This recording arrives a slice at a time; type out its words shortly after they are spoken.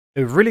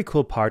A really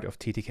cool part of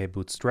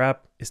ttkbootstrap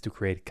is to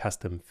create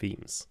custom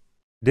themes.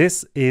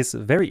 This is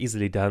very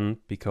easily done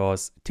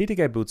because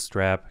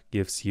ttkbootstrap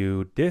gives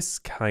you this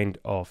kind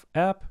of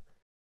app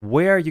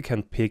where you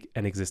can pick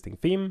an existing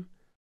theme,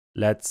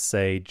 let's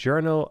say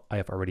journal I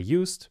have already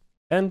used,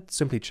 and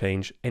simply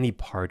change any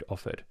part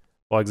of it.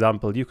 For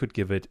example, you could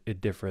give it a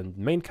different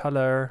main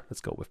color,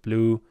 let's go with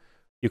blue.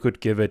 You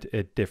could give it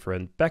a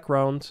different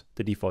background,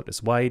 the default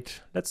is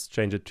white, let's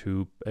change it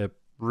to a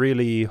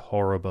really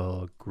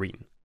horrible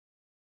green.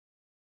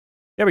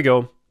 There we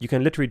go, you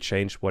can literally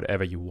change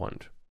whatever you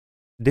want.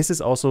 This is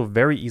also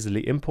very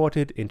easily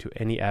imported into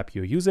any app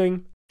you're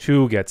using.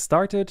 To get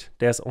started,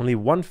 there's only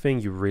one thing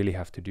you really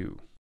have to do.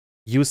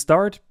 You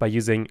start by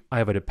using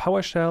either the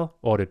PowerShell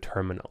or the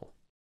terminal.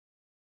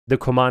 The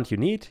command you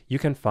need, you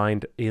can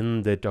find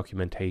in the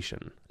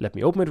documentation. Let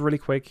me open it really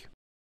quick.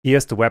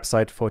 Here's the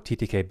website for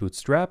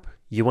ttkbootstrap.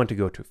 You want to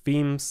go to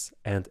themes,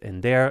 and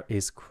in there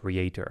is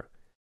creator.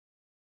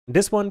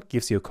 This one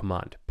gives you a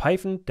command,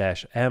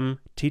 python-m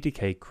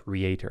ttk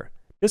creator.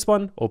 This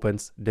one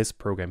opens this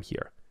program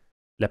here.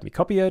 Let me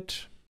copy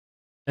it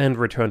and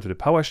return to the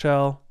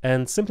PowerShell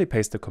and simply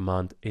paste the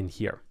command in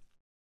here.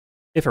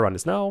 If I run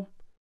this now,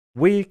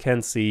 we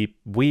can see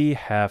we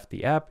have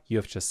the app you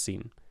have just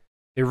seen.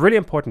 A really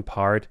important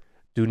part,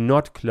 do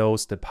not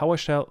close the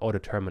PowerShell or the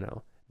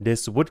terminal.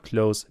 This would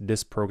close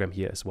this program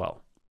here as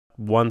well.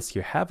 Once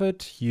you have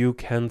it, you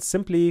can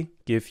simply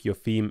give your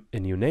theme a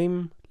new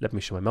name. Let me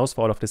show my mouse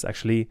for all of this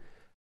actually.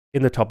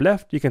 In the top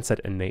left, you can set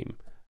a name.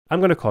 I'm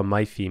going to call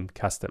my theme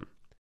custom.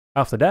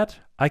 After that,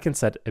 I can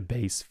set a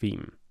base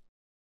theme.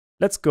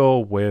 Let's go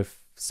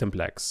with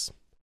Simplex.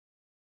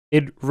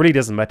 It really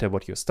doesn't matter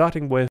what you're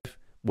starting with.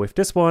 With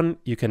this one,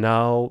 you can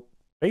now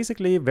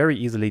basically very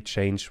easily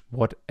change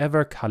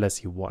whatever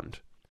colors you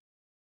want.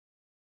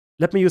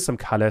 Let me use some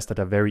colors that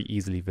are very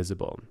easily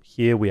visible.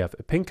 Here we have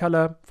a pink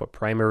color for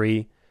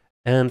primary,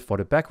 and for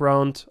the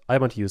background, I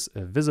want to use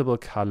a visible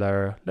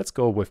color. Let's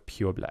go with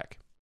pure black.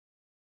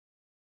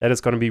 That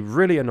is going to be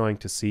really annoying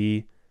to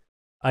see.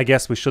 I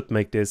guess we should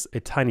make this a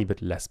tiny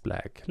bit less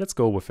black. Let's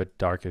go with a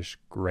darkish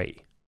gray.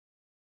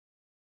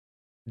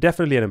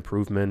 Definitely an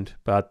improvement,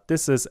 but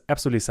this is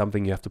absolutely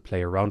something you have to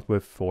play around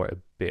with for a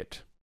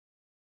bit.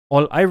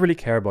 All I really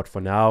care about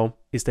for now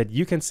is that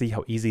you can see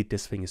how easy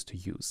this thing is to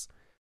use.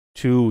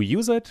 To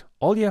use it,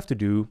 all you have to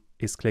do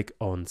is click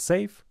on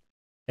Save,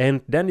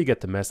 and then you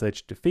get the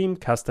message the theme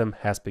custom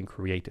has been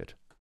created.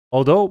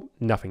 Although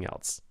nothing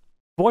else.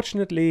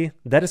 Fortunately,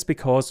 that is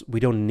because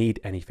we don't need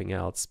anything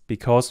else,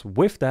 because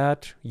with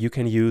that, you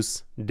can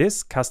use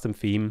this custom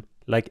theme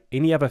like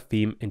any other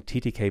theme in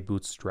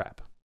ttkbootstrap.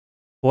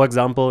 For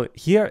example,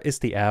 here is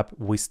the app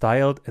we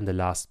styled in the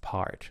last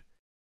part.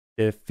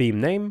 The theme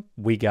name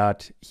we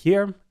got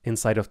here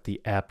inside of the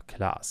app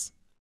class.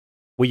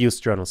 We use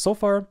journal so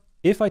far.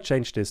 If I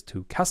change this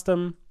to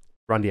custom,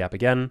 run the app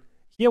again,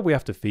 here we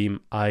have the theme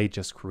I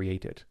just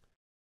created.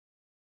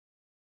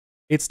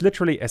 It's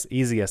literally as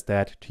easy as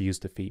that to use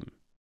the theme.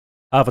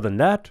 Other than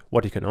that,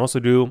 what you can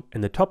also do,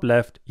 in the top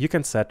left, you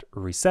can set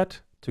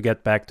reset to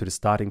get back to the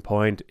starting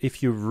point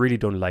if you really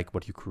don't like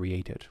what you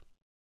created.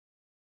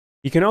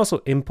 You can also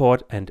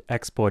import and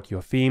export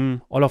your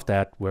theme. All of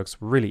that works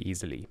really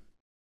easily.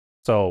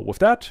 So with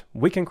that,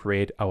 we can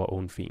create our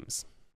own themes.